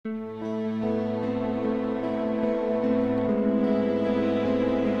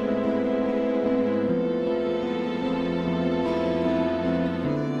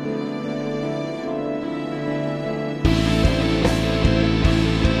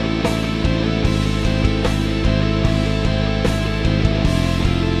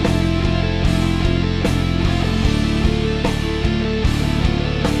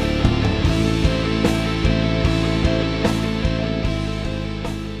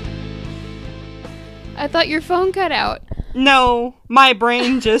I thought your phone cut out. No, my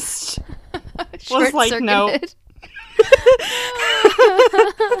brain just was like, no.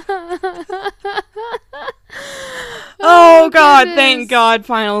 Oh, God, thank God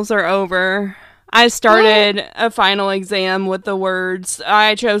finals are over. I started a final exam with the words,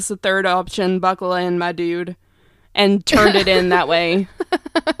 I chose the third option, buckle in, my dude, and turned it in that way.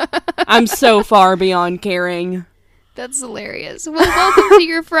 I'm so far beyond caring. That's hilarious. Well, welcome to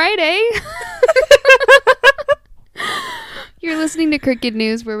your Friday. You're listening to Crooked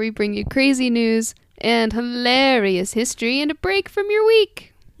News, where we bring you crazy news and hilarious history and a break from your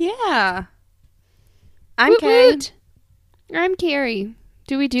week. Yeah. I'm Kay. I'm Carrie.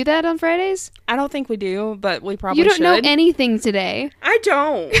 Do we do that on Fridays? I don't think we do, but we probably should. You don't know anything today. I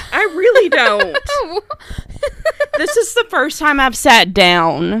don't. I really don't. This is the first time I've sat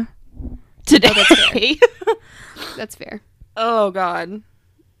down today. Oh, that's fair. Oh, God.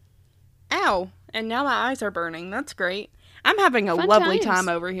 Ow. And now my eyes are burning. That's great. I'm having a lovely time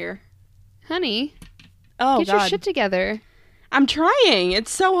over here. Honey. Oh, Get your shit together. I'm trying.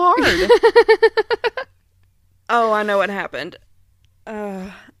 It's so hard. Oh, I know what happened.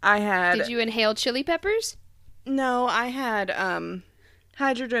 Did you inhale chili peppers? No, I had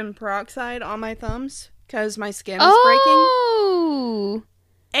hydrogen peroxide on my thumbs because my skin was breaking. Oh!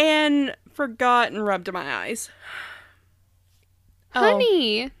 And forgot and rubbed my eyes.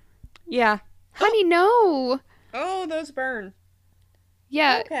 Honey. Yeah. Honey, no. Oh, those burn.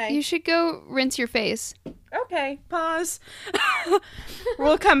 Yeah, okay. You should go rinse your face. Okay, pause.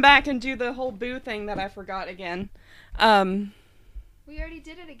 We'll come back and do the whole boo thing that I forgot again. We already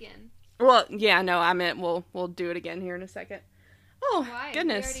did it again. Well, yeah, no, I meant we'll do it again here in a second. Oh, why?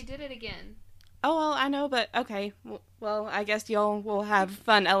 Goodness. We already did it again. Oh, well, I know, but okay. Well, I guess y'all will have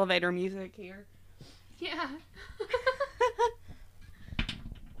fun elevator music here. Yeah.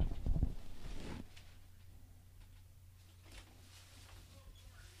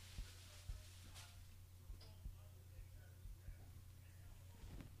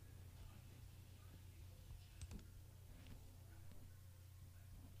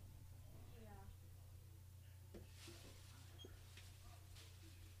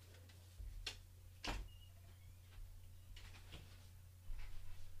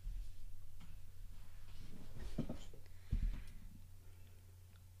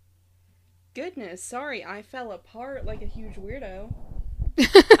 Goodness, sorry, I fell apart like a huge weirdo.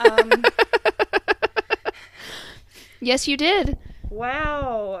 Yes, you did.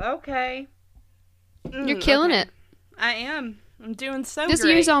 Wow, okay. You're killing it. I am. I'm doing so This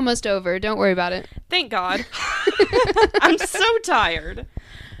great. year's almost over. Don't worry about it. Thank God. I'm so tired.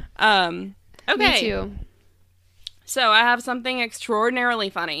 Okay. Me too. So I have something extraordinarily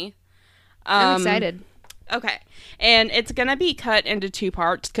funny. I'm excited. Okay. And it's going to be cut into 2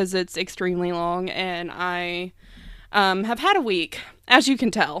 parts because it's extremely long and I have had a week, as you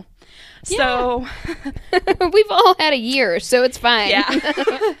can tell. Yeah. So we've all had a year, so it's fine. Yeah.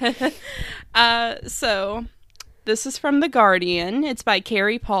 So this is from The Guardian. It's by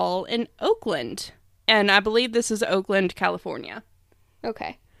Carrie Paul in Oakland. And I believe this is Oakland, California.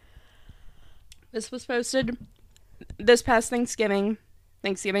 Okay. This was posted this past Thanksgiving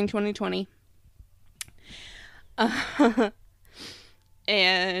 2020.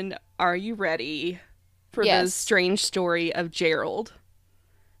 And are you ready for the strange story of Gerald,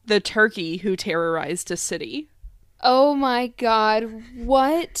 the turkey who terrorized a city? Oh my God.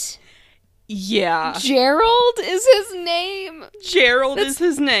 What? Yeah. Gerald is his name. Gerald is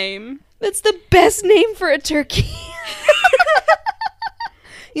his name. That's the best name for a turkey.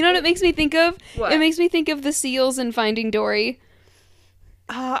 You know what it makes me think of? What? It makes me think of the seals in Finding Dory.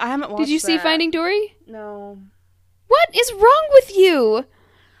 I haven't watched Did you see Finding Dory? No. What is wrong with you?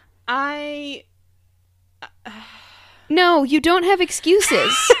 No, you don't have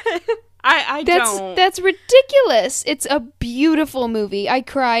excuses. I don't. That's ridiculous. It's a beautiful movie. I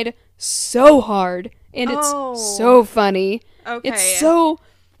cried so hard, and it's so funny. Okay. It's so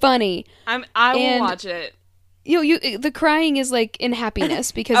funny. I will watch it. The crying is like in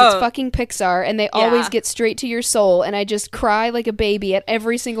happiness because it's fucking Pixar and they always get straight to your soul, and I just cry like a baby at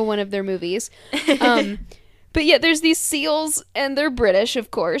every single one of their movies. But yeah, there's these seals and they're British,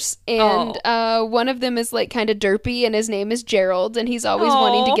 of course, and one of them is like kind of derpy and his name is Gerald, and he's always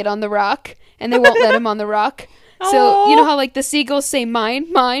wanting to get on the rock and they won't let him on the rock. So you know how like the seagulls say mine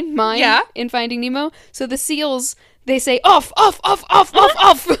in Finding Nemo? So the seals, they say off.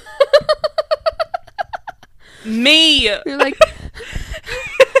 Me. They're like,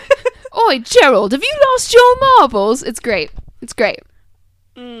 oi, Gerald, have you lost your marbles? It's great.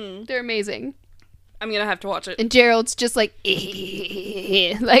 They're amazing. I'm gonna have to watch it. And Gerald's just like,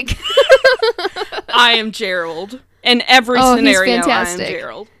 like. I am Gerald. In every scenario, he's fantastic. I am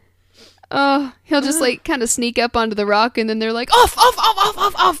Gerald. Oh, he'll just like kind of sneak up onto the rock, and then they're like, off, off, off, off,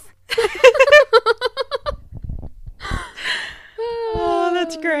 off, off. Oh,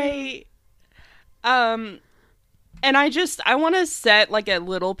 that's great. And I want to set like a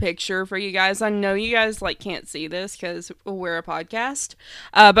little picture for you guys. I know you guys like can't see this because we're a podcast.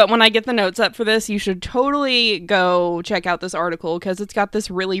 But when I get the notes up for this, you should totally go check out this article because it's got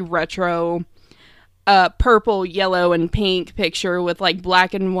this really retro, purple, yellow, and pink picture with like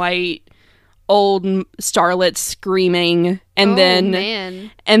black and white old starlets screaming, and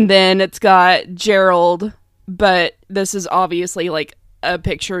then it's got Gerald, but this is obviously like a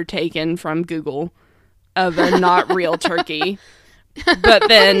picture taken from Google of a not real turkey. But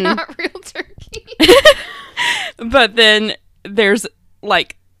then not real turkey. But then there's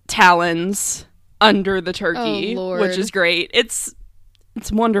like talons under the turkey, which is great. It's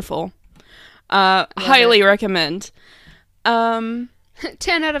wonderful. Highly recommend. 10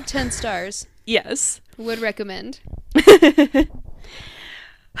 out of 10 stars. Yes. Would recommend.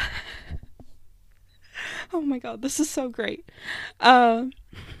 Oh my god, this is so great.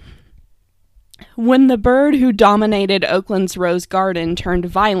 When the bird who dominated Oakland's Rose Garden turned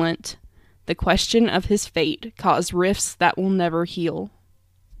violent, the question of his fate caused rifts that will never heal.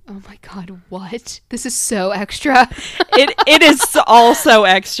 Oh my god, what? This is so extra. It is all so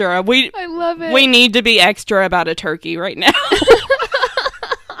extra. I love it. We need to be extra about a turkey right now.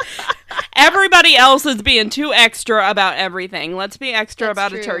 Everybody else is being too extra about everything. Let's be extra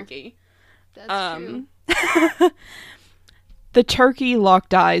about a turkey. That's true. The turkey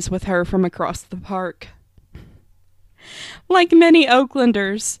locked eyes with her from across the park. Like many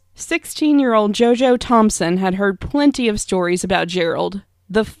Oaklanders, 16-year-old JoJo Thompson had heard plenty of stories about Gerald,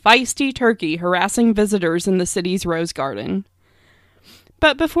 the feisty turkey harassing visitors in the city's Rose Garden.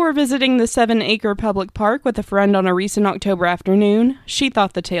 But before visiting the 7-acre public park with a friend on a recent October afternoon, she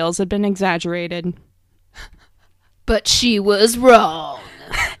thought the tales had been exaggerated. But she was wrong.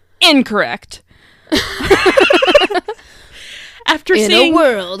 Incorrect. After in a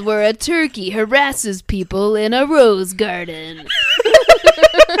world where a turkey harasses people in a rose garden.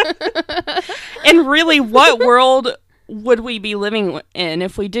 And really, what world would we be living in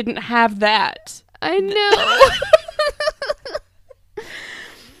if we didn't have that? I know.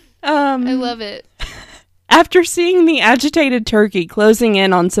 I love it. After seeing the agitated turkey closing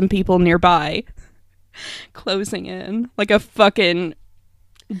in on some people nearby. Closing in. Like a fucking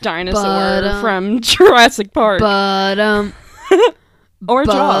dinosaur from Jurassic Park. Or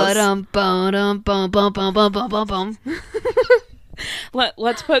Jaws.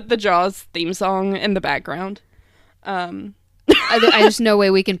 Let's put the Jaws theme song in the background. There's no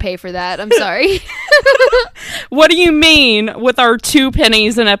way we can pay for that. I'm sorry. What do you mean with our 2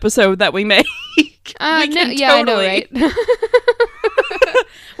 pennies an episode that we make? I know, right?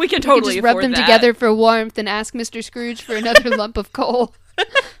 We can totally just rub them together for warmth and ask Mr. Scrooge for another lump of coal.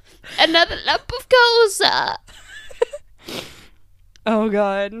 Another lump of coal, sir. Oh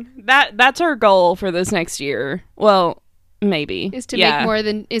god, that's our goal for this next year. Well, maybe is to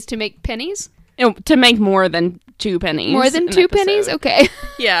make pennies. To make more than 2 pennies. More than 2 pennies? Okay.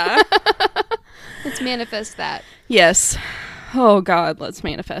 Yeah. Let's manifest that. Yes. Oh god, let's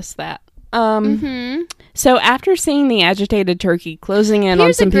manifest that. So after seeing the agitated turkey closing in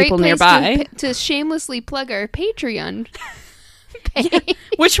on some people nearby, to shamelessly plug our Patreon page. Yeah,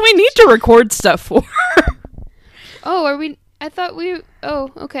 which we need to record stuff for. Oh, are we? I thought we.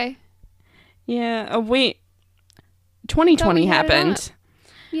 Oh, okay. Yeah, 2020 happened.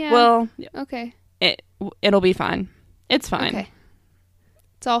 Yeah. Well, okay. It'll be fine. It's fine. Okay.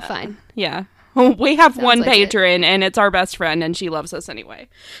 It's all fine. Yeah. We have Sounds one like patron, and it's our best friend, and she loves us anyway.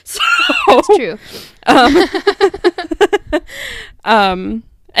 So, that's true.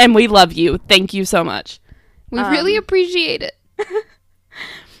 And we love you. Thank you so much. We really appreciate it.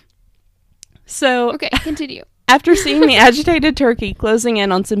 So, okay, continue. After seeing the agitated turkey closing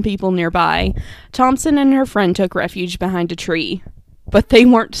in on some people nearby, Thompson and her friend took refuge behind a tree. But they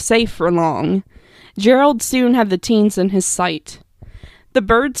weren't safe for long. Gerald soon had the teens in his sight. The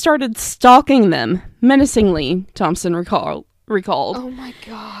bird started stalking them, menacingly, Thompson recalled. Oh my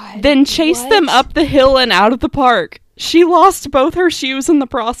god. Then chased them up the hill and out of the park. She lost both her shoes in the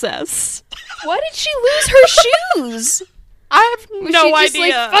process. Why did she lose her shoes? I have no idea. Just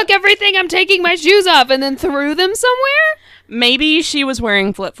like, fuck everything, I'm taking my shoes off, and then threw them somewhere? Maybe she was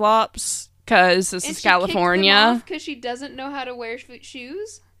wearing flip-flops, because this is California. Because she doesn't know how to wear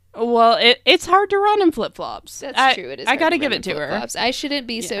shoes? Well, it's hard to run in flip-flops. That's true. It is. I gotta give it to her. I shouldn't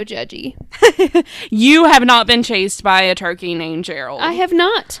be so judgy. You have not been chased by a turkey named Gerald. I have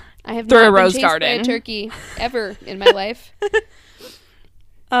not. I have through not a rose been chased garden by a turkey ever in my life.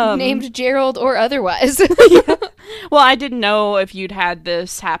 Named Gerald or otherwise. Yeah. Well, I didn't know if you'd had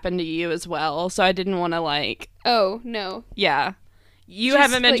this happen to you as well, so I didn't want to like. Oh no. Yeah, you Just,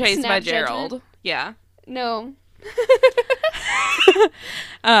 haven't been like, chased by snap Gerald. judgment? Yeah. No.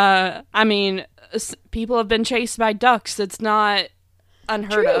 I mean, people have been chased by ducks. It's not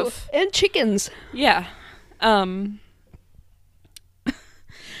unheard True. of. And chickens. Yeah.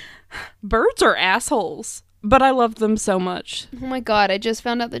 Birds are assholes, but I love them so much. Oh my god, I just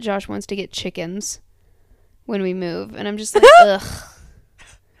found out that Josh wants to get chickens when we move, and I'm just like, ugh.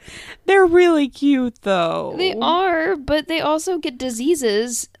 They're really cute, though. They are, but they also get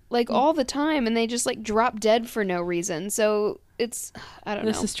diseases, like, all the time, and they just, like, drop dead for no reason, so it's, I don't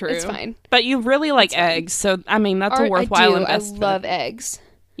know. This is true. It's fine. But you really like eggs, so, I mean, that's a worthwhile investment. I love eggs.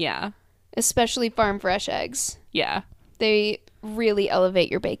 Yeah. Especially farm fresh eggs. Yeah. They really elevate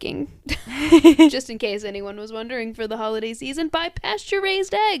your baking. Just in case anyone was wondering, for the holiday season, buy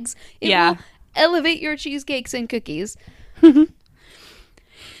pasture-raised eggs. It will elevate your cheesecakes and cookies.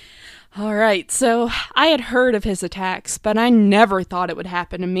 All right, so I had heard of his attacks, but I never thought it would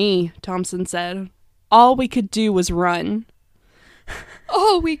happen to me, Thompson said. All we could do was run.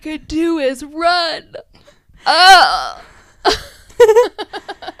 All we could do is run. Ugh.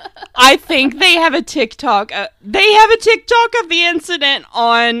 I think they have a TikTok. They have a TikTok of the incident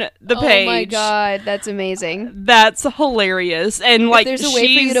on the page. Oh my god, that's amazing. That's hilarious. And like, if there's a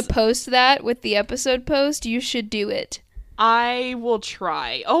way for you to post that with the episode post, you should do it. I will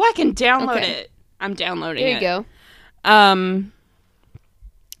try. Oh, I can download it. I'm downloading it. There you go.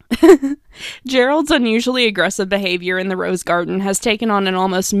 Gerald's unusually aggressive behavior in the Rose Garden has taken on an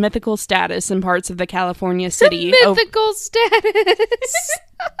almost mythical status in parts of the California city. Mythical status.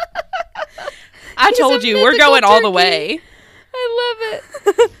 I told you, we're going all the way. I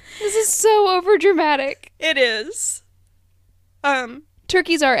love it. This is so overdramatic. It is.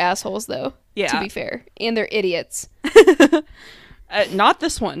 Turkeys are assholes, though. Yeah. To be fair. And they're idiots. Not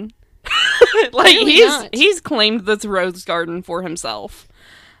this one. Like, he's claimed this Rose Garden for himself.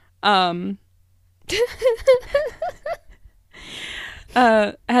 Has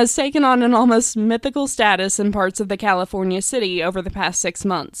taken on an almost mythical status in parts of the California city over the past 6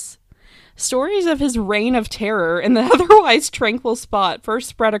 months. Stories of his reign of terror in the otherwise tranquil spot first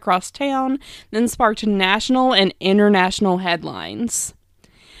spread across town, then sparked national and international headlines.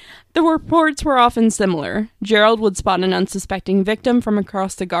 The reports were often similar. Gerald would spot an unsuspecting victim from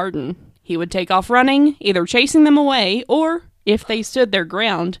across the garden. He would take off running, either chasing them away, or, if they stood their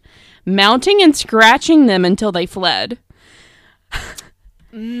ground, mounting and scratching them until they fled.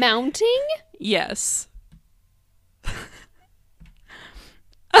 Mounting? Yes.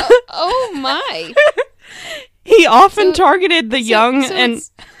 Oh my. He often targeted the young and...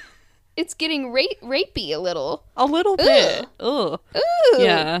 It's getting rapey a little. A little bit. Ugh. Ooh.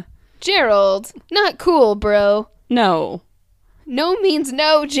 Yeah. Gerald, not cool, bro. No. No means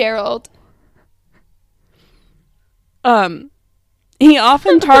no, Gerald. He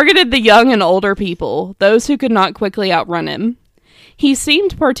often targeted the young and older people, those who could not quickly outrun him. He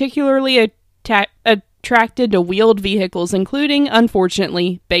seemed particularly attracted to wheeled vehicles, including,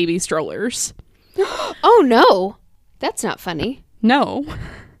 unfortunately, baby strollers. Oh no. That's not funny. No.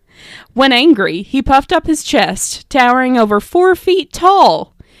 When angry, he puffed up his chest, towering over 4 feet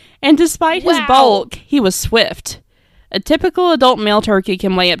tall. And despite his bulk, he was swift. A typical adult male turkey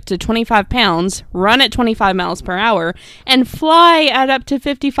can weigh up to 25 pounds, run at 25 miles per hour, and fly at up to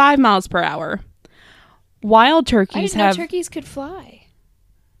 55 miles per hour. Wild turkeys I didn't know turkeys could fly.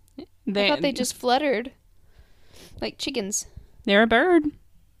 I thought they just fluttered. Like chickens. They're a bird.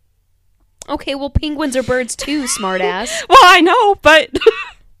 Okay, well, penguins are birds too, smartass. Well, I know, but...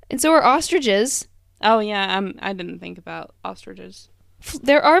 And so are ostriches. Oh, yeah, I didn't think about ostriches.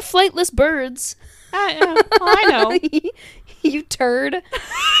 There are flightless birds. I know. You turd.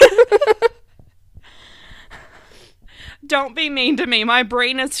 Don't be mean to me. My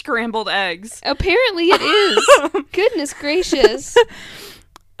brain is scrambled eggs. Apparently it is. Goodness gracious.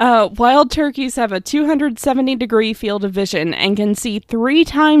 Wild turkeys have a 270-degree field of vision and can see 3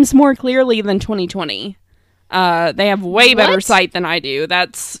 times more clearly than 20/20. They have way better sight than I do.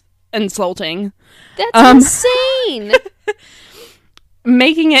 That's insulting. That's insane.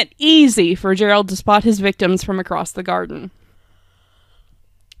 Making it easy for Gerald to spot his victims from across the garden.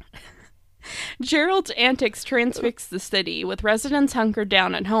 Gerald's antics transfixed the city, with residents hunkered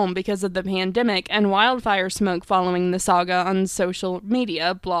down at home because of the pandemic and wildfire smoke following the saga on social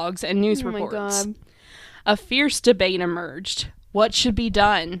media, blogs, and news reports. God. A fierce debate emerged. What should be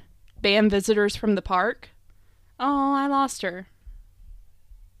done? Ban visitors from the park? Oh, I lost her.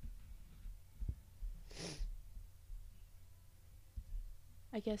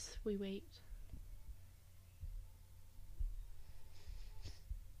 I guess we wait.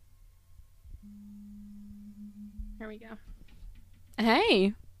 Here we go.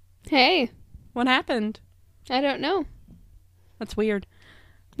 Hey. Hey. What happened? I don't know. That's weird.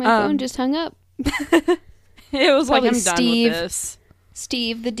 My phone just hung up. It was Probably like, I'm done with this.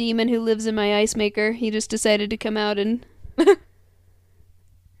 Steve, the demon who lives in my ice maker, he just decided to come out and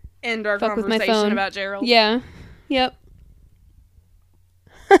end our fuck with my conversation phone. about Gerald. Yeah. Yep.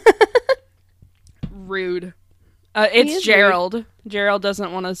 Rude. It's Gerald. Rude. Gerald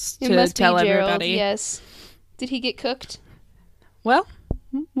doesn't want us to tell everybody. Yes. Did he get cooked? Well,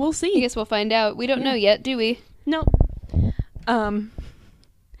 we'll see. I guess we'll find out. We don't know yet, do we? Nope.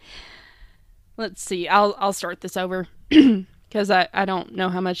 Let's see. I'll start this over because I don't know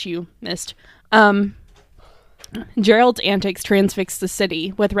how much you missed. Gerald's antics transfixed the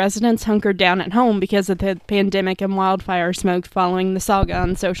city, with residents hunkered down at home because of the pandemic and wildfire smoke following the saga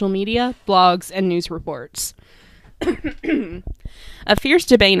on social media, blogs, and news reports. A fierce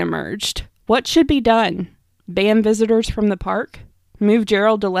debate emerged. What should be done? Ban visitors from the park? Move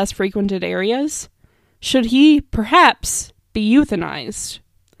Gerald to less frequented areas? Should he, perhaps, be euthanized?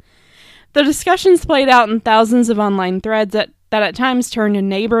 The discussions played out in thousands of online threads that at times turned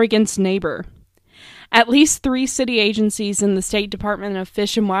neighbor against neighbor. At least 3 city agencies and the State Department of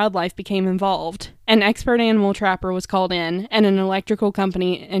Fish and Wildlife became involved. An expert animal trapper was called in, and an electrical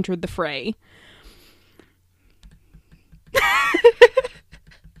company entered the fray.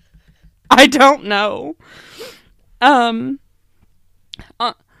 I don't know.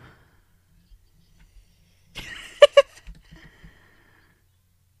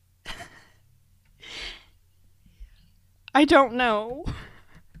 I don't know.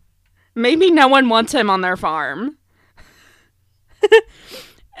 Maybe no one wants him on their farm.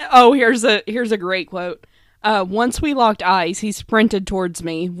 Oh, here's a great quote. Once we locked eyes, he sprinted towards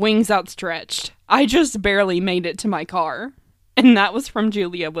me, wings outstretched. I just barely made it to my car. And that was from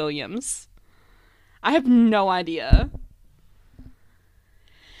Julia Williams. I have no idea.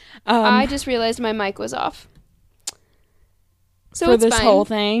 I just realized my mic was off. So for it's this fine. Whole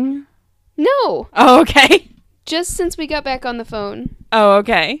thing? No. Oh, okay. Just since we got back on the phone. Oh,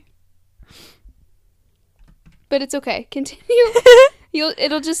 okay. But it's okay. Continue.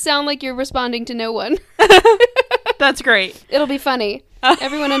 It'll just sound like you're responding to no one. That's great. It'll be funny.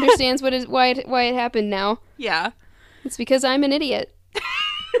 Everyone understands why it happened now. Yeah. It's because I'm an idiot.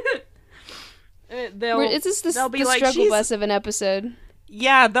 It's just the like, struggle bus of an episode.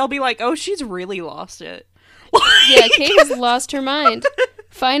 Yeah, they'll be like, oh, she's really lost it. Yeah, Kay has lost her mind.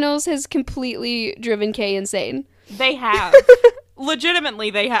 Finals has completely driven Kay insane. They have.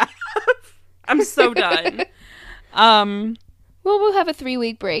 Legitimately, they have. I'm so done. Well, we'll have a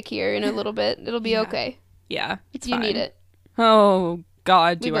 3-week break here in a little bit. It'll be okay. Yeah, it's fine. You need it. Oh,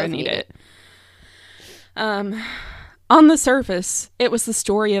 God, do I need it. On the surface, it was the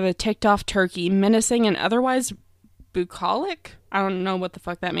story of a ticked-off turkey menacing an otherwise bucolic? I don't know what the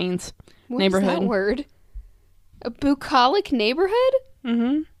fuck that means. What neighborhood. Is that word? A bucolic neighborhood?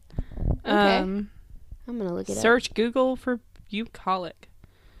 Mm-hmm. Okay. I'm gonna look it up. Search Google for bucolic.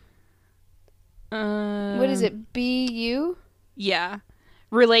 What is it? B-U? Yeah.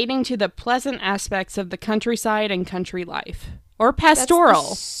 Relating to the pleasant aspects of the countryside and country life. Or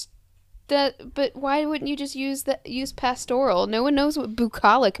pastoral. But why wouldn't you just use pastoral? No one knows what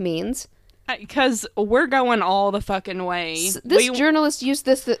bucolic means. Because we're going all the fucking way. This journalist used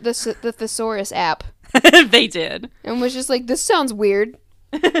the Thesaurus app. They did. And was just like, this sounds weird.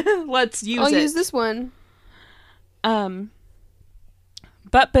 Let's use it. I'll use this one. But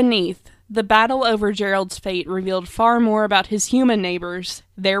beneath, the battle over Gerald's fate revealed far more about his human neighbors,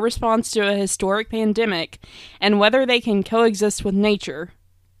 their response to a historic pandemic, and whether they can coexist with nature.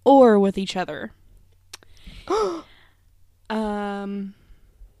 Or with each other.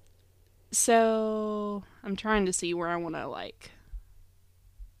 So I'm trying to see where I want to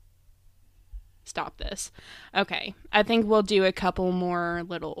stop this. Okay, I think we'll do a couple more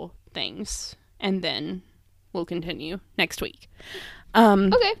little things and then we'll continue next week.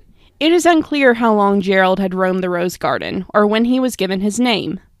 Okay. It is unclear how long Gerald had roamed the rose garden or when he was given his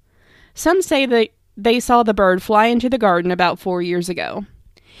name. Some say that they saw the bird fly into the garden about 4 years ago.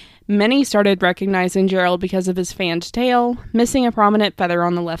 Many started recognizing Gerald because of his fanned tail, missing a prominent feather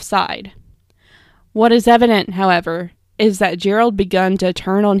on the left side. What is evident, however, is that Gerald begun to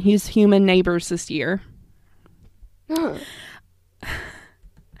turn on his human neighbors this year.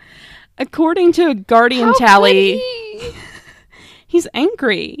 According to a Guardian tally, he's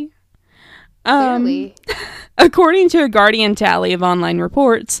angry. According to a Guardian tally of online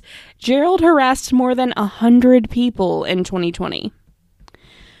reports, Gerald harassed more than 100 people in 2020.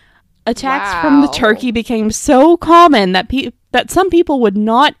 Attacks from the turkey became so common that some people would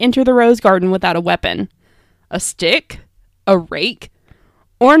not enter the rose garden without a weapon. A stick, a rake,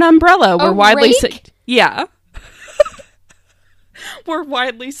 or an umbrella were widely were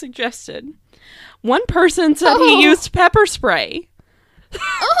widely suggested. One person said he used pepper spray.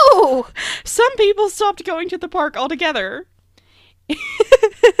 Oh! Some people stopped going to the park altogether.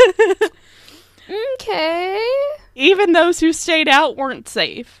 Okay. Even those who stayed out weren't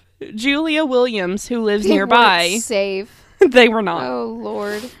safe. Julia Williams, who lives nearby... weren't safe. They were not. Oh,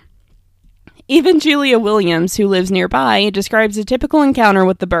 Lord. Even Julia Williams, who lives nearby, describes a typical encounter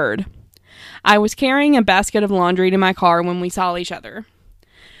with the bird. I was carrying a basket of laundry to my car when we saw each other.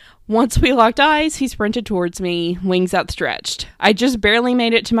 Once we locked eyes, he sprinted towards me, wings outstretched. I just barely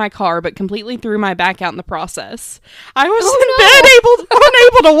made it to my car, but completely threw my back out in the process. I was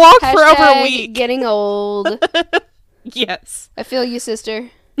unable to walk for over a week. Getting old. Yes. I feel you,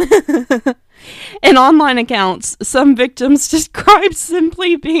 sister. In online accounts, some victims described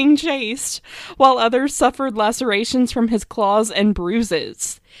simply being chased, while others suffered lacerations from his claws and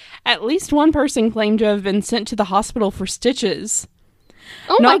bruises. At least one person claimed to have been sent to the hospital for stitches.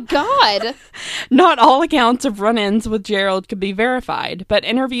 Oh my God! Not all accounts of run-ins with Gerald could be verified, but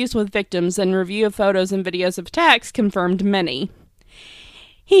interviews with victims and review of photos and videos of attacks confirmed many.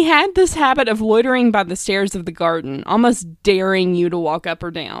 He had this habit of loitering by the stairs of the garden, almost daring you to walk up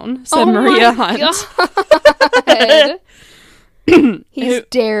or down, said Maria Hunt. He's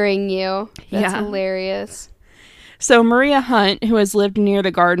daring you. That's hilarious. So Maria Hunt, who has lived near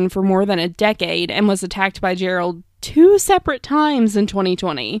the garden for more than a decade and was attacked by Gerald 2 separate times in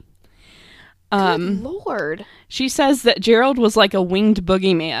 2020. Good Lord. She says that Gerald was like a winged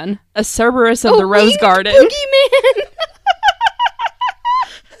boogeyman, a Cerberus of the Rose Garden. Boogeyman!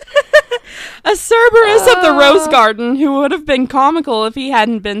 A Cerberus of the Rose Garden who would have been comical if he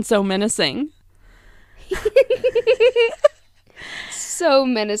hadn't been so menacing. So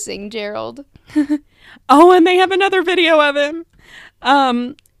menacing, Gerald. Oh, and they have another video of him.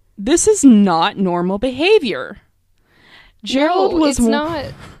 This is not normal behavior. Gerald was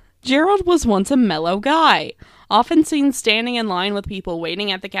once a mellow guy, often seen standing in line with people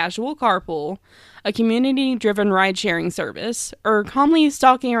waiting at the casual carpool, a community-driven ride-sharing service, or calmly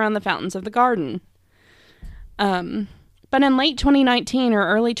stalking around the fountains of the garden. But in late 2019 or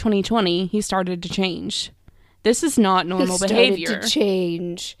early 2020, he started to change. This is not normal behavior. He started to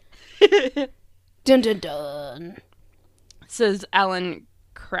change. Dun dun dun. Says Alan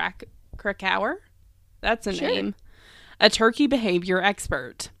Krakauer. That's a name. A turkey behavior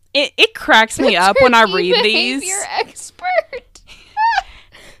expert. It cracks me up when I read these. Behavior expert.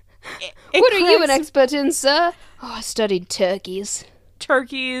 What are you an expert in, sir? Oh, I studied turkeys.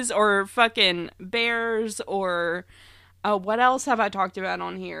 Turkeys or fucking bears or what else have I talked about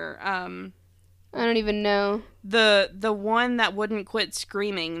on here? I don't even know. The one that wouldn't quit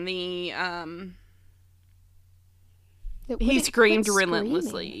screaming. He screamed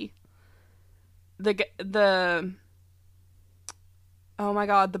relentlessly. The oh my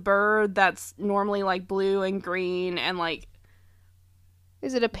God, the bird that's normally like blue and green and like.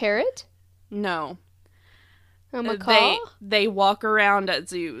 Is it a parrot? No. A macaw? They walk around at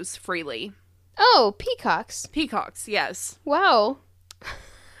zoos freely. Oh, peacocks. Peacocks, yes. Wow.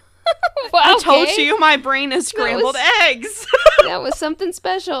 I told you my brain is scrambled eggs. That was something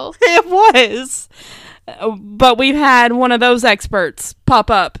special. It was. But we've had one of those experts pop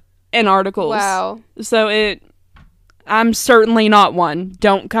up in articles. Wow. So I'm certainly not one.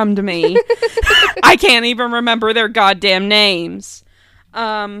 Don't come to me. I can't even remember their goddamn names.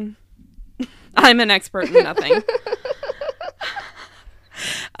 I'm an expert in nothing.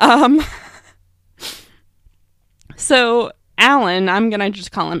 So Alan, I'm gonna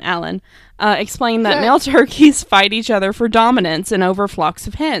just call him Alan, explained that male turkeys fight each other for dominance and over flocks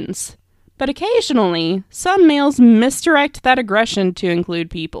of hens. But occasionally, some males misdirect that aggression to include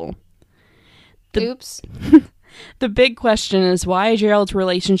people. Oops. The big question is why Gerald's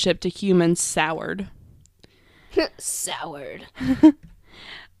relationship to humans soured. Soured.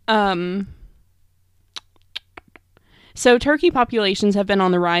 So turkey populations have been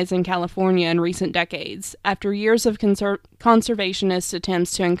on the rise in California in recent decades, after years of conservationist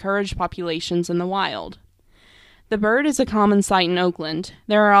attempts to encourage populations in the wild. The bird is a common sight in Oakland.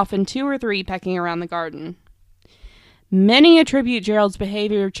 There are often 2 or 3 pecking around the garden. Many attribute Gerald's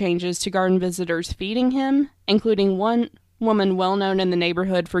behavior changes to garden visitors feeding him, including one woman well known in the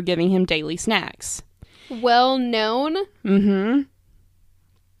neighborhood for giving him daily snacks. Well known? Mm-hmm.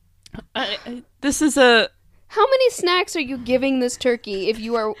 This is a... How many snacks are you giving this turkey if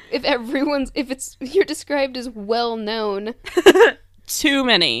you're described as well known? Too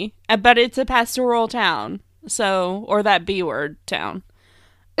many. But it's a pastoral town. So, or that B word town.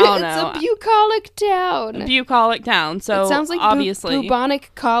 I don't know. It's a bucolic town. A bucolic town. So, it sounds like obviously.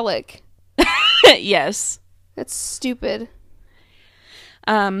 bubonic colic. Yes. That's stupid.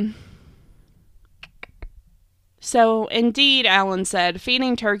 So, indeed, Allen said,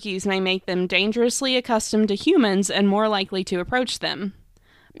 feeding turkeys may make them dangerously accustomed to humans and more likely to approach them.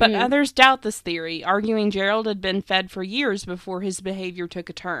 But others doubt this theory, arguing Gerald had been fed for years before his behavior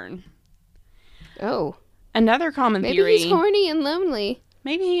took a turn. Oh. Another common theory... Maybe he's horny and lonely.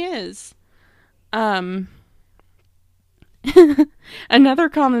 Maybe he is. Another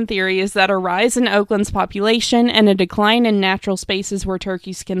common theory is that a rise in Oakland's population and a decline in natural spaces where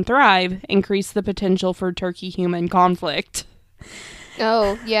turkeys can thrive increase the potential for turkey-human conflict.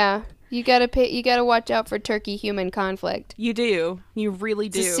 Oh, yeah. You gotta watch out for turkey-human conflict. You do. You really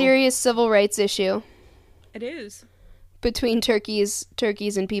do. It's a serious civil rights issue. It is. Between turkeys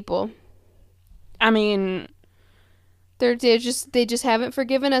and people. I mean... They just haven't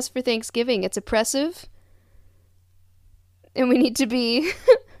forgiven us for Thanksgiving. It's oppressive. And we need to be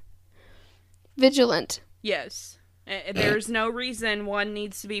vigilant. Yes. There's no reason one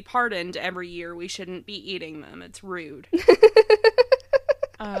needs to be pardoned every year. We shouldn't be eating them. It's rude.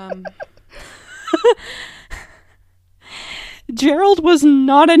 Gerald was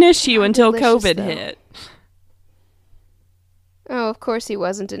not an issue until COVID hit. Oh, of course he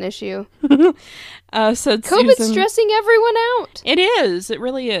wasn't an issue. Said COVID's Susan, stressing everyone out. It is. It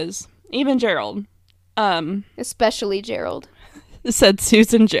really is. Even Gerald. Especially Gerald. Said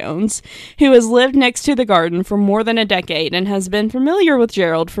Susan Jones, who has lived next to the garden for more than a decade and has been familiar with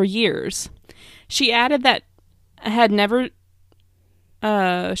Gerald for years. She added that she had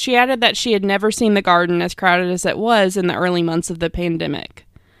never seen the garden as crowded as it was in the early months of the pandemic.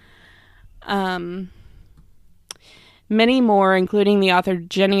 Many more, including the author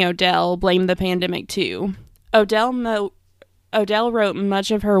Jenny Odell, blame the pandemic too. Odell wrote much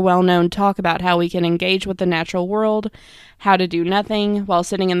of her well-known talk about how we can engage with the natural world, how to do nothing, while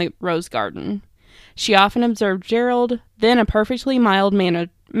sitting in the rose garden. She often observed Gerald, then a perfectly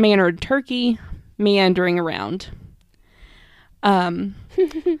mild-mannered turkey, meandering around.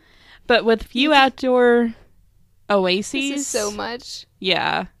 But with few outdoor oases... This is so much.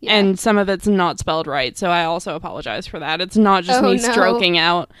 Yeah, and some of it's not spelled right, so I also apologize for that. It's not just me stroking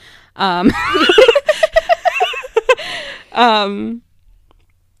out. Lord.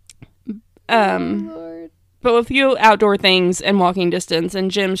 But with few outdoor things and walking distance and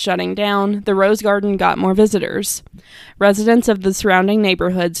gyms shutting down, the Rose Garden got more visitors. Residents of the surrounding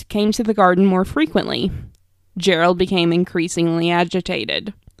neighborhoods came to the garden more frequently. Gerald became increasingly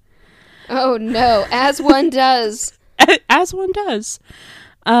agitated. Oh no, as one does. As one does.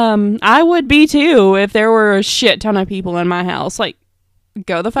 I would be too if there were a shit ton of people in my house. Like,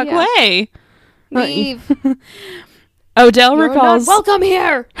 go the fuck away. Leave. Odell You're recalls... not welcome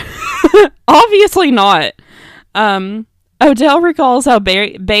here! Obviously not. Odell recalls how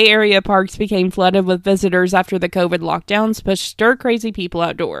Bay Area parks became flooded with visitors after the COVID lockdowns pushed stir-crazy people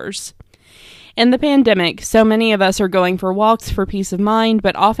outdoors. In the pandemic, so many of us are going for walks for peace of mind,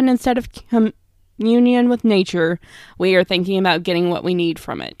 but often instead of communion with nature, we are thinking about getting what we need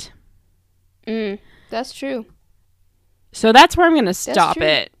from it. That's true. So that's where I'm going to stop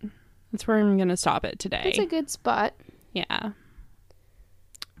it. That's where I'm going to stop it today. That's a good spot. Yeah.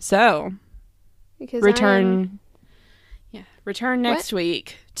 So, Because return next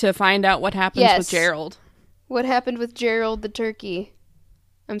week to find out what happens with Gerald. What happened with Gerald the turkey?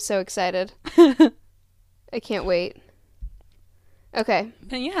 I'm so excited. I can't wait. Okay.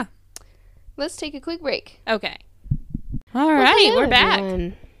 Yeah. Let's take a quick break. Okay. All right, we're back.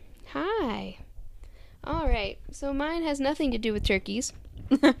 Everyone. Hi. All right. So mine has nothing to do with turkeys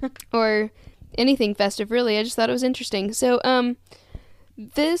or anything festive, really. I just thought it was interesting. So,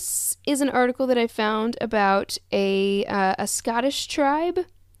 this is an article that I found about a Scottish tribe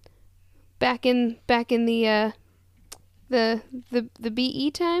back in the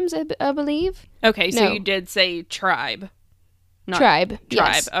BE times, I believe. Okay, so you did say tribe. Not tribe.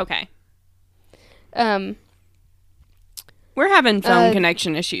 Yes. Okay. We're having phone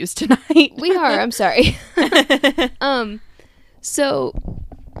connection issues tonight. We are. I'm sorry. So,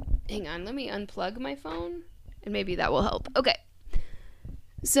 hang on. Let me unplug my phone And maybe that will help. Okay.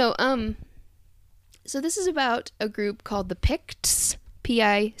 So, so this is about a group called the Picts.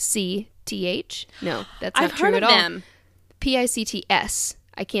 Picth. No, that's not true at all. I've heard of them. Picts.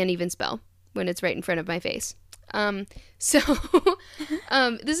 I can't even spell when it's right in front of my face. This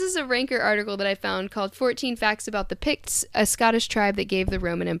is a Ranker article that I found called 14 Facts About the Picts, a Scottish tribe that gave the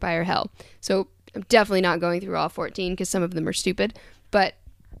Roman Empire hell. So I'm definitely not going through all 14 because some of them are stupid, but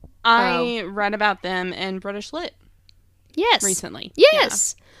I read about them in British Lit. Yes. Recently.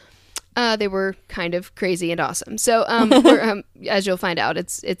 Yes. Yeah. They were kind of crazy and awesome. So, as you'll find out,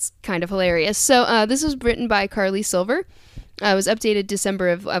 it's kind of hilarious. So, this was written by Carly Silver. It was updated December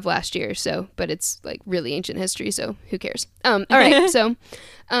of last year. So, but it's like really ancient history. So, who cares? All right. So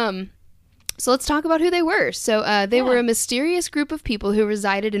let's talk about who they were. So, they were a mysterious group of people who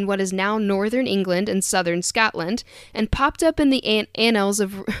resided in what is now northern England and southern Scotland, and popped up in the annals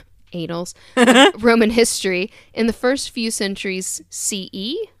of Roman history in the first few centuries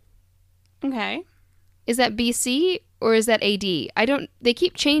CE. Okay. Is that BC or is that AD? They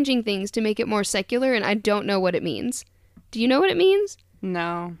keep changing things to make it more secular, and I don't know what it means. Do you know what it means?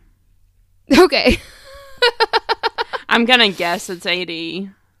 No. Okay. I'm gonna guess it's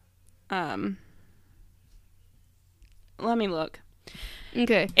AD. Let me look.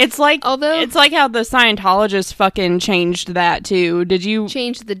 Okay. It's like how the Scientologists fucking changed that too. Did you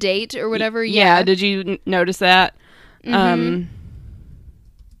change the date or whatever? Yeah. Did you notice that? Mm-hmm.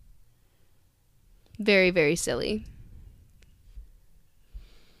 Very, very silly.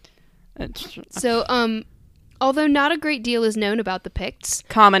 So, although not a great deal is known about the Picts,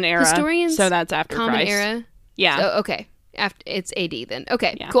 Common Era. Historians, so that's after Common Christ. Era. Yeah. So, okay. After it's AD then.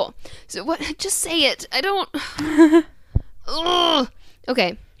 Okay. Yeah. Cool. So what? Just say it. I don't. Ugh.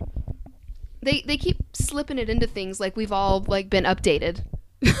 Okay. They keep slipping it into things like we've all like been updated.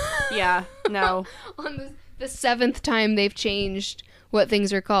 Yeah. No. On the 7th time they've changed what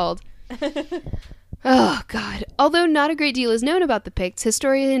things are called. Oh, God. Although not a great deal is known about the Picts,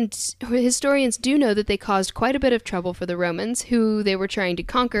 historians do know that they caused quite a bit of trouble for the Romans, who were trying to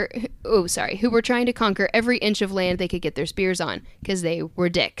conquer every inch of land they could get their spears on, because they were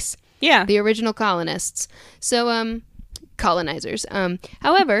dicks. Yeah. The original colonists. So, colonizers.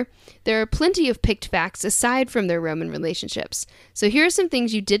 However, there are plenty of Pict facts aside from their Roman relationships. So here are some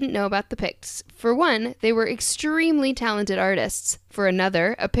things you didn't know about the Picts. For one, they were extremely talented artists. For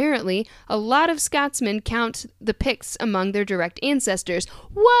another, apparently, a lot of Scotsmen count the Picts among their direct ancestors.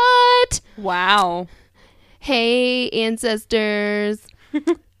 What? Wow. Hey, ancestors.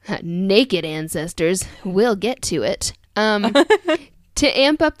 Naked ancestors. We'll get to it. To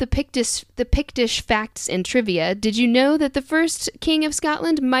amp up the Pictish facts and trivia, did you know that the first king of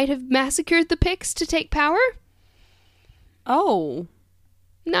Scotland might have massacred the Picts to take power? Oh.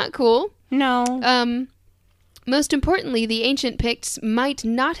 Not cool. No. Most importantly, the ancient Picts might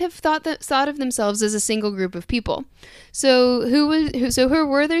not have thought of themselves as a single group of people. So who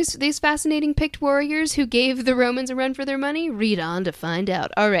were these fascinating Pict warriors who gave the Romans a run for their money? Read on to find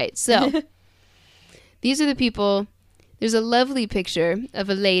out. All right, so these are the people. There's a lovely picture of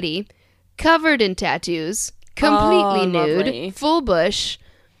a lady covered in tattoos, completely nude, lovely. Full bush,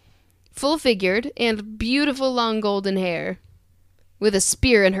 full-figured, and beautiful long golden hair with a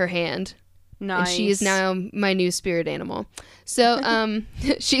spear in her hand. Nice. And she is now my new spirit animal. So,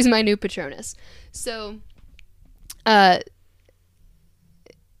 she's my new Patronus. So, it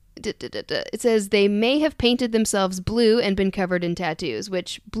says they may have painted themselves blue and been covered in tattoos,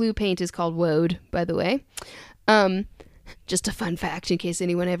 which blue paint is called woad, by the way. Just a fun fact in case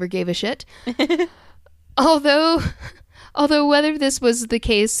anyone ever gave a shit. Although whether this was the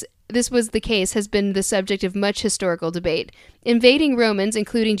case has been the subject of much historical debate. Invading Romans,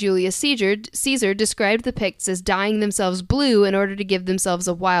 including Julius Caesar, described the Picts as dyeing themselves blue in order to give themselves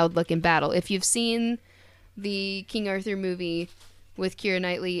a wild look in battle. If you've seen the King Arthur movie with Keira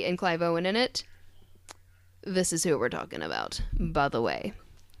Knightley and Clive Owen in it, this is who we're talking about, by the way.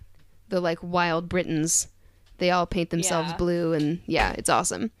 The, like, wild Britons. They all paint themselves blue, and yeah, it's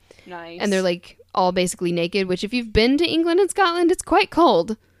awesome. Nice. And they're like all basically naked, which if you've been to England and Scotland, it's quite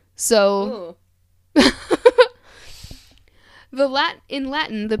cold. So, in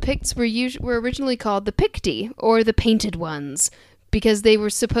Latin, the Picts were originally called the Picti, or the Painted Ones, because they were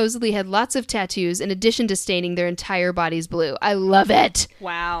supposedly had lots of tattoos in addition to staining their entire bodies blue. I love it.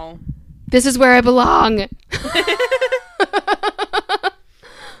 Wow. This is where I belong.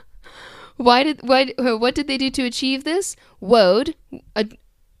 What did they do to achieve this? Woad.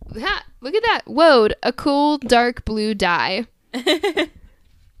 Look at that. Woad, a cool dark blue dye. I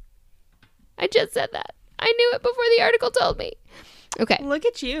just said that. I knew it before the article told me. Okay. Look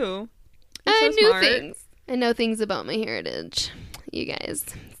at you. I knew things. I know things about my heritage, you guys.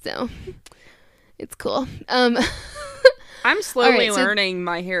 So it's cool. I'm slowly learning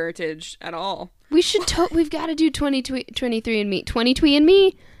my heritage at all. We should. We've got to do 23andMe.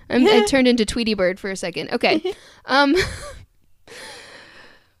 20andMe. I turned into Tweety Bird for a second. Okay.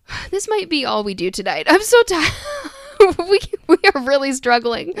 This might be all we do tonight. I'm so tired. we are really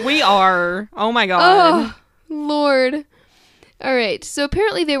struggling. We are. Oh my god. Oh Lord. All right. So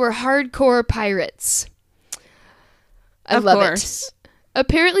apparently they were hardcore pirates. I love it.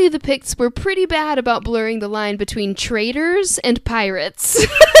 Apparently the Picts were pretty bad about blurring the line between traders and pirates.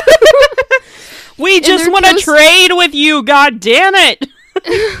 We just want to trade with you, god damn it.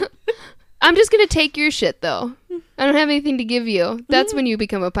 I'm just going to take your shit, though. I don't have anything to give you. That's when you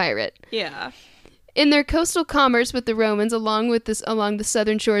become a pirate. Yeah. In their coastal commerce with the Romans along the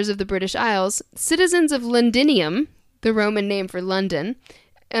southern shores of the British Isles, citizens of Londinium, the Roman name for London,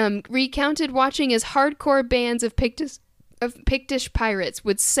 recounted watching as hardcore bands of Pictish pirates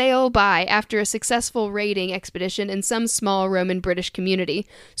would sail by after a successful raiding expedition in some small Roman British community,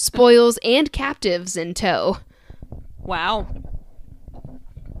 spoils and captives in tow. Wow.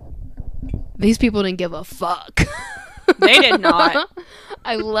 These people didn't give a fuck. They did not.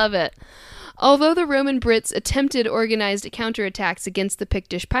 I love it. Although the Roman Brits attempted organized counterattacks against the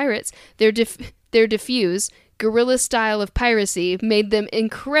Pictish pirates, their diffuse, guerrilla style of piracy made them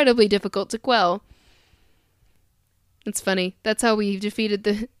incredibly difficult to quell. It's funny. That's how we defeated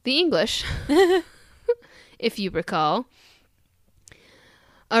the English, if you recall.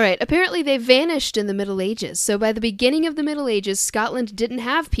 All right. Apparently they vanished in the Middle Ages. So by the beginning of the Middle Ages, Scotland didn't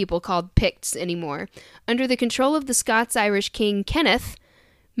have people called Picts anymore. Under the control of the Scots-Irish king Kenneth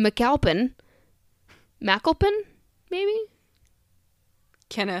MacAlpin, maybe?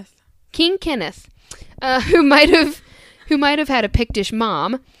 King Kenneth, who might have had a Pictish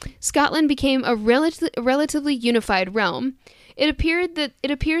mom, Scotland became a relatively unified realm. It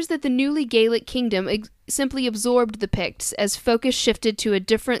appears that the newly Gaelic kingdom simply absorbed the Picts as focus shifted to a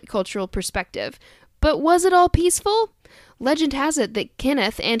different cultural perspective. But was it all peaceful? Legend has it that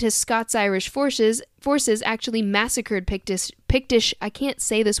Kenneth and his Scots-Irish forces actually massacred Pictish I can't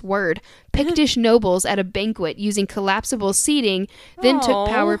say this word, Pictish nobles at a banquet using collapsible seating, then took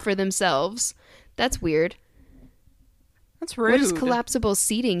power for themselves. That's weird. That's rude. What does collapsible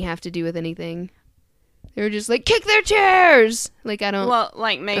seating have to do with anything? They were just like, kick their chairs! Like, I don't... Well,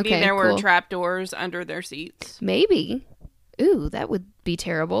 like, maybe there were trapdoors under their seats. Maybe. Ooh, that would be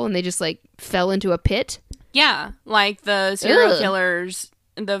terrible. And they just, like, fell into a pit? Yeah, like the serial killers,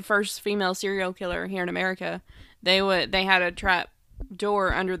 the first female serial killer here in America, they had a trap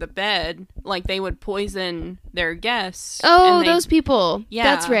door under the bed, like they would poison their guests. Oh, those people. Yeah.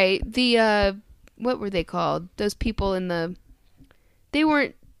 That's right. The, what were they called? Those people in the, they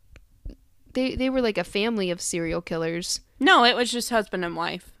weren't, they were like a family of serial killers. No, it was just husband and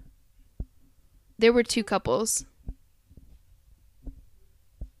wife. There were two couples.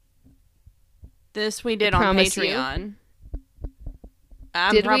 This we did on Patreon.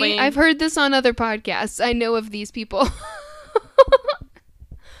 Did we? I've heard this on other podcasts. I know of these people.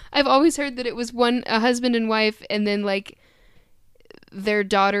 I've always heard that it was a husband and wife, and then like their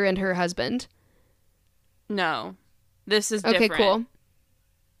daughter and her husband. No, this is different. Okay,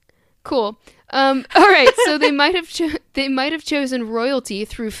 cool. All right. So they might have chosen royalty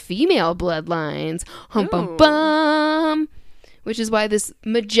through female bloodlines. Hum bum bum. Which is why this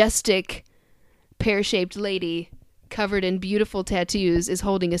majestic, pear-shaped lady covered in beautiful tattoos is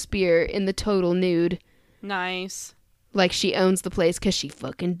holding a spear in the total nude. Nice. Like she owns the place, because she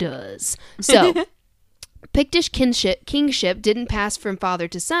fucking does. So, Pictish kingship didn't pass from father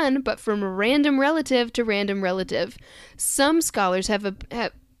to son, but from random relative to random relative. Some scholars have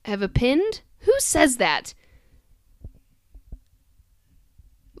opined. Who says that?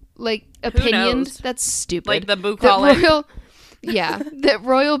 Like, opinioned? That's stupid. Like the bucolic. That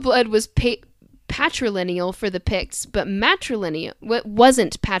royal blood was patrilineal for the Picts, but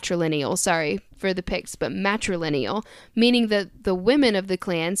wasn't patrilineal, for the Picts, but matrilineal, meaning that the women of the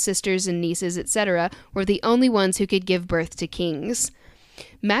clan, sisters and nieces, etc., were the only ones who could give birth to kings.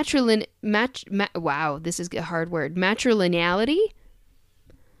 Wow, this is a hard word. Matrilineality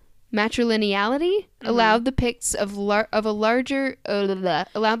allowed the Picts a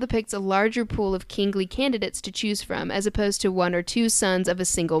larger pool of kingly candidates to choose from, as opposed to one or two sons of a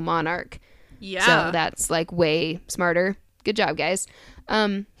single monarch. Yeah. So that's like way smarter. Good job, guys.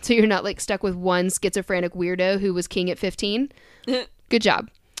 So you're not like stuck with one schizophrenic weirdo who was king at 15. Good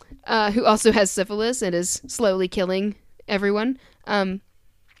job. Who also has syphilis and is slowly killing everyone.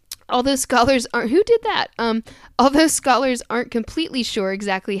 Although scholars aren't completely sure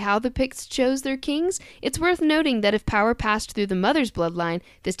exactly how the Picts chose their kings, it's worth noting that if power passed through the mother's bloodline,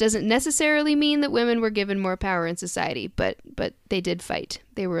 this doesn't necessarily mean that women were given more power in society, but they did fight.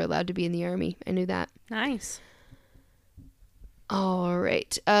 They were allowed to be in the army. I knew that. Nice. All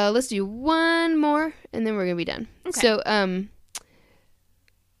right. Let's do one more, and then we're going to be done. Okay. So,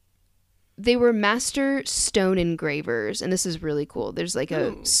 they were master stone engravers, and this is really cool. There's like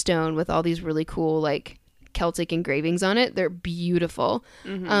a stone with all these really cool, like, Celtic engravings on it. They're beautiful.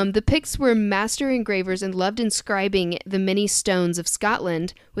 Mm-hmm. The Picts were master engravers and loved inscribing the many stones of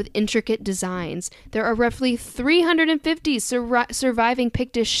Scotland with intricate designs. There are roughly 350 surviving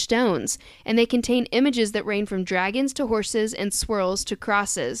Pictish stones, and they contain images that range from dragons to horses and swirls to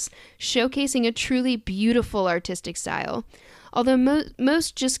crosses, showcasing a truly beautiful artistic style. Although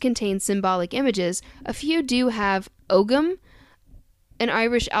most just contain symbolic images, a few do have Ogham, an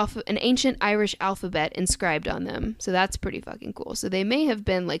ancient Irish alphabet inscribed on them. So that's pretty fucking cool. So they may have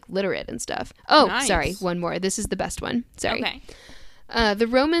been like literate and stuff. Oh, nice. Sorry, one more. This is the best one. Sorry. Okay. The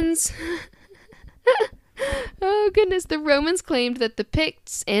Romans... Oh, goodness. The Romans claimed that the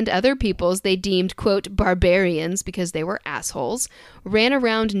Picts and other peoples they deemed, quote, barbarians because they were assholes, ran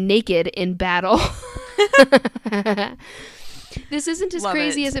around naked in battle. This isn't as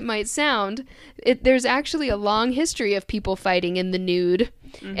crazy as it might sound. There's actually a long history of people fighting in the nude.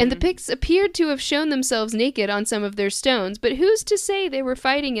 Mm-hmm. And the Picts appeared to have shown themselves naked on some of their stones, but who's to say they were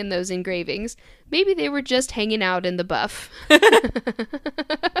fighting in those engravings? Maybe they were just hanging out in the buff.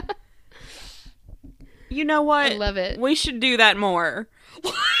 You know what? I love it. We should do that more.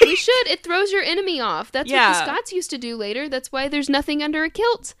 We should. It throws your enemy off. That's what the Scots used to do later. That's why there's nothing under a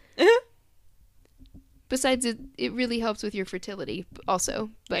kilt. Besides, it really helps with your fertility also.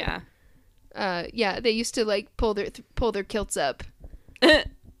 But they used to like pull their kilts up.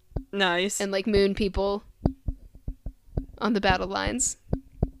 Nice. And like moon people on the battle lines.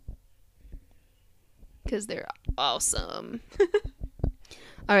 Because they're awesome.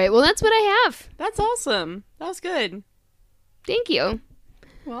 All right, well, that's what I have. That's awesome. That was good. Thank you.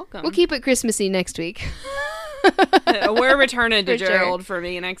 Welcome. We'll keep it Christmassy next week. We're returning to Gerald for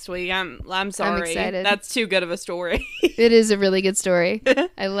me next week. I'm sorry. I'm excited. That's too good of a story. It is a really good story.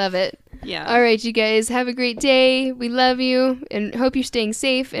 I love it. Yeah. All right, you guys, have a great day. We love you and hope you're staying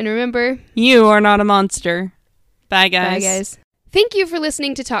safe. And remember, you are not a monster. Bye, guys. Bye, guys. Thank you for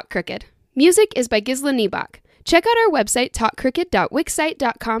listening to Talk Crooked. Music is by Gisla Niebach. Check out our website,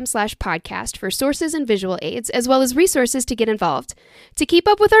 talkcrooked.wixsite.com/podcast for sources and visual aids, as well as resources to get involved. To keep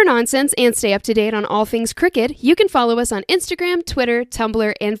up with our nonsense and stay up to date on all things crooked, you can follow us on Instagram, Twitter,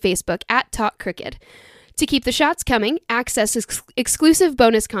 Tumblr, and Facebook at Talk Crooked. To keep the shots coming, access exclusive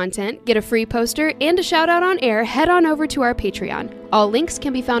bonus content, get a free poster, and a shout out on air, head on over to our Patreon. All links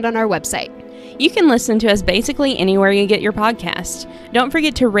can be found on our website. You can listen to us basically anywhere you get your podcasts. Don't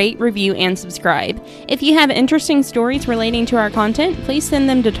forget to rate, review, and subscribe. If you have interesting stories relating to our content, please send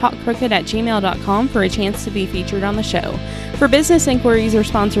them to talkcrooked@gmail.com for a chance to be featured on the show. For business inquiries or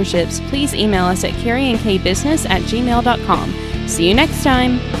sponsorships, please email us at carrieandkbusiness@gmail.com. See you next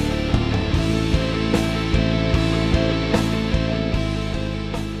time!